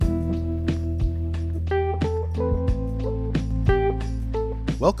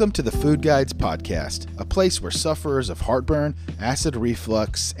Welcome to the Food Guides Podcast, a place where sufferers of heartburn, acid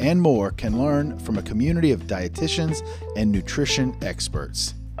reflux, and more can learn from a community of dietitians and nutrition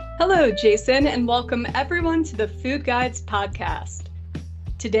experts. Hello, Jason, and welcome everyone to the Food Guides Podcast.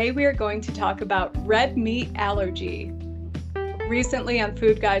 Today we are going to talk about red meat allergy. Recently on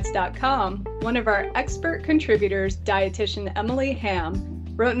foodguides.com, one of our expert contributors, dietitian Emily Ham,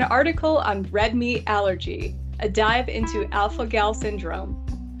 wrote an article on red meat allergy, a dive into alpha-gal syndrome.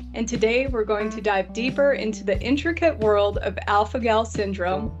 And today we're going to dive deeper into the intricate world of alpha-gal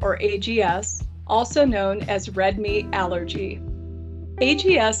syndrome, or AGS, also known as red meat allergy.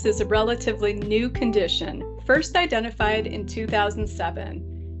 AGS is a relatively new condition, first identified in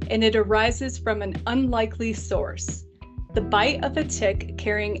 2007, and it arises from an unlikely source, the bite of a tick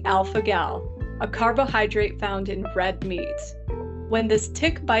carrying alpha-gal, a carbohydrate found in red meat. When this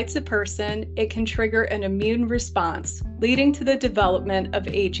tick bites a person, it can trigger an immune response, leading to the development of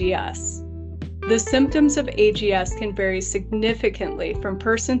AGS. The symptoms of AGS can vary significantly from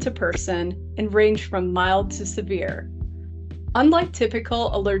person to person and range from mild to severe. Unlike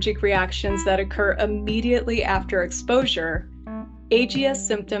typical allergic reactions that occur immediately after exposure, AGS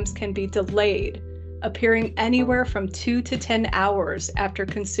symptoms can be delayed, appearing anywhere from 2 to 10 hours after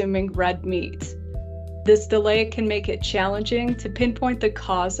consuming red meat. This delay can make it challenging to pinpoint the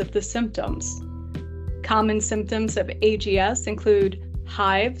cause of the symptoms. Common symptoms of AGS include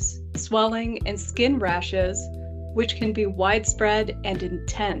hives, swelling, and skin rashes, which can be widespread and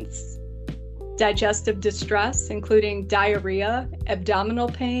intense. Digestive distress, including diarrhea, abdominal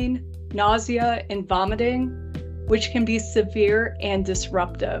pain, nausea, and vomiting, which can be severe and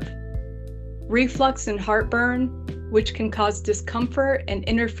disruptive. Reflux and heartburn, which can cause discomfort and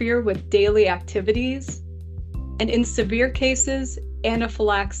interfere with daily activities. And in severe cases,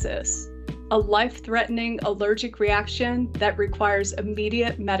 anaphylaxis, a life-threatening allergic reaction that requires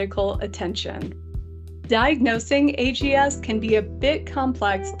immediate medical attention. Diagnosing AGS can be a bit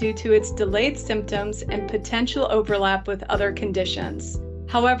complex due to its delayed symptoms and potential overlap with other conditions.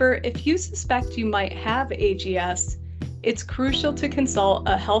 However, if you suspect you might have AGS, it's crucial to consult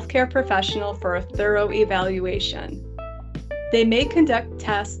a healthcare professional for a thorough evaluation. They may conduct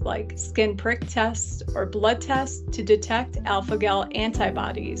tests like skin prick tests or blood tests to detect alpha-gal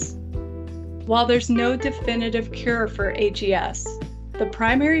antibodies. While there's no definitive cure for AGS, the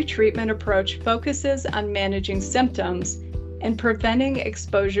primary treatment approach focuses on managing symptoms and preventing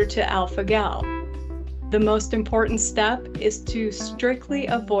exposure to alpha-gal. The most important step is to strictly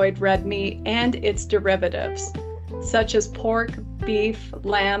avoid red meat and its derivatives, such as pork, beef,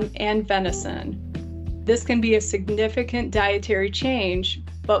 lamb, and venison. This can be a significant dietary change,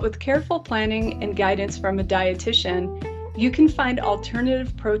 but with careful planning and guidance from a dietitian, you can find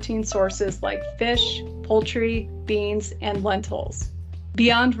alternative protein sources like fish, poultry, beans, and lentils.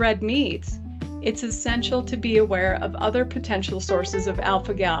 Beyond red meat, it's essential to be aware of other potential sources of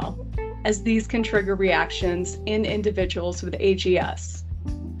alpha-gal, as these can trigger reactions in individuals with AGS.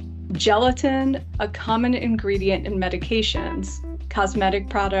 Gelatin, a common ingredient in medications, cosmetic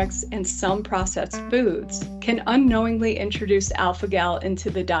products, and some processed foods, can unknowingly introduce alpha-gal into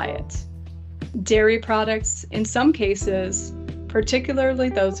the diet. Dairy products, in some cases, particularly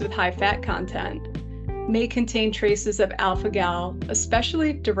those with high fat content, may contain traces of alpha-gal,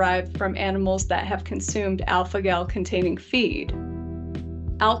 especially derived from animals that have consumed alpha-gal containing feed.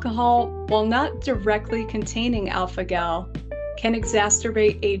 Alcohol, while not directly containing alpha-gal, can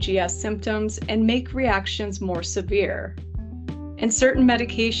exacerbate AGS symptoms and make reactions more severe. And certain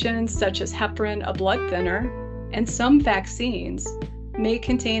medications, such as heparin, a blood thinner, and some vaccines, may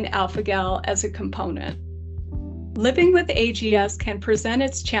contain alpha-gal as a component. Living with AGS can present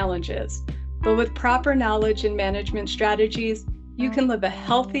its challenges, but with proper knowledge and management strategies, you can live a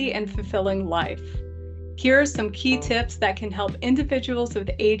healthy and fulfilling life. Here are some key tips that can help individuals with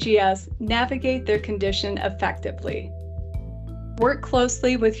AGS navigate their condition effectively. Work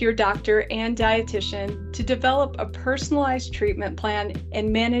closely with your doctor and dietitian to develop a personalized treatment plan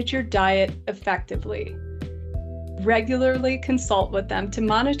and manage your diet effectively. Regularly consult with them to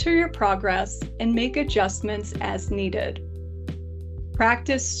monitor your progress and make adjustments as needed.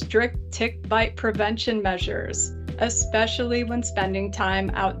 Practice strict tick bite prevention measures, especially when spending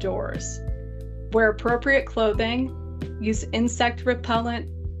time outdoors. Wear appropriate clothing, use insect repellent,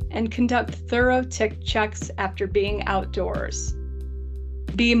 and conduct thorough tick checks after being outdoors.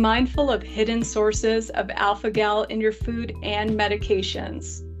 Be mindful of hidden sources of alpha-gal in your food and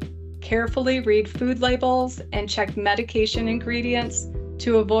medications. Carefully read food labels and check medication ingredients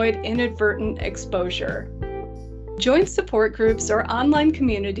to avoid inadvertent exposure. Join support groups or online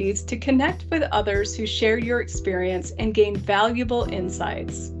communities to connect with others who share your experience and gain valuable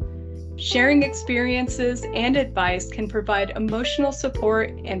insights. Sharing experiences and advice can provide emotional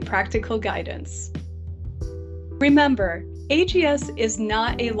support and practical guidance. Remember, AGS is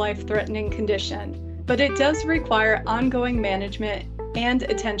not a life-threatening condition, but it does require ongoing management and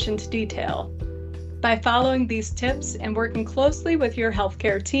attention to detail. By following these tips and working closely with your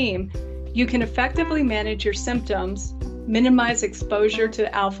healthcare team, you can effectively manage your symptoms, minimize exposure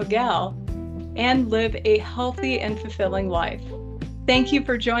to alpha-gal, and live a healthy and fulfilling life. Thank you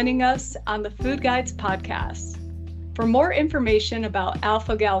for joining us on the Food Guides podcast. For more information about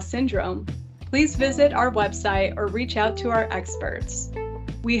alpha-gal syndrome, please visit our website or reach out to our experts.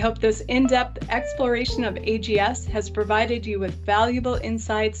 We hope this in-depth exploration of AGS has provided you with valuable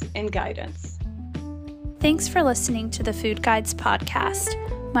insights and guidance. Thanks for listening to the Food Guides podcast.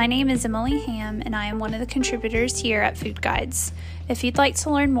 My name is Emily Ham, and I am one of the contributors here at Food Guides. If you'd like to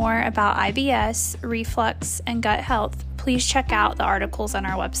learn more about IBS, reflux, and gut health, please check out the articles on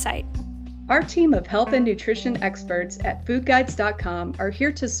our website. Our team of health and nutrition experts at foodguides.com are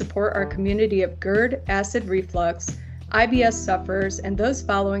here to support our community of GERD, acid reflux, IBS sufferers, and those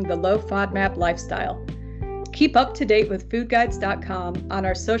following the low FODMAP lifestyle. Keep up to date with foodguides.com on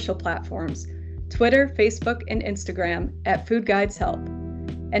our social platforms, Twitter, Facebook, and Instagram at Food Guides Help.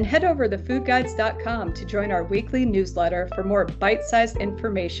 And head over to foodguides.com to join our weekly newsletter for more bite-sized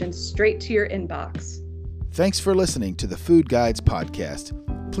information straight to your inbox. Thanks for listening to the Food Guides podcast.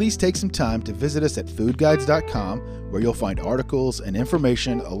 Please take some time to visit us at foodguides.com, where you'll find articles and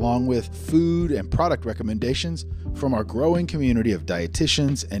information along with food and product recommendations from our growing community of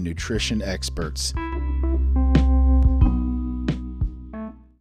dietitians and nutrition experts.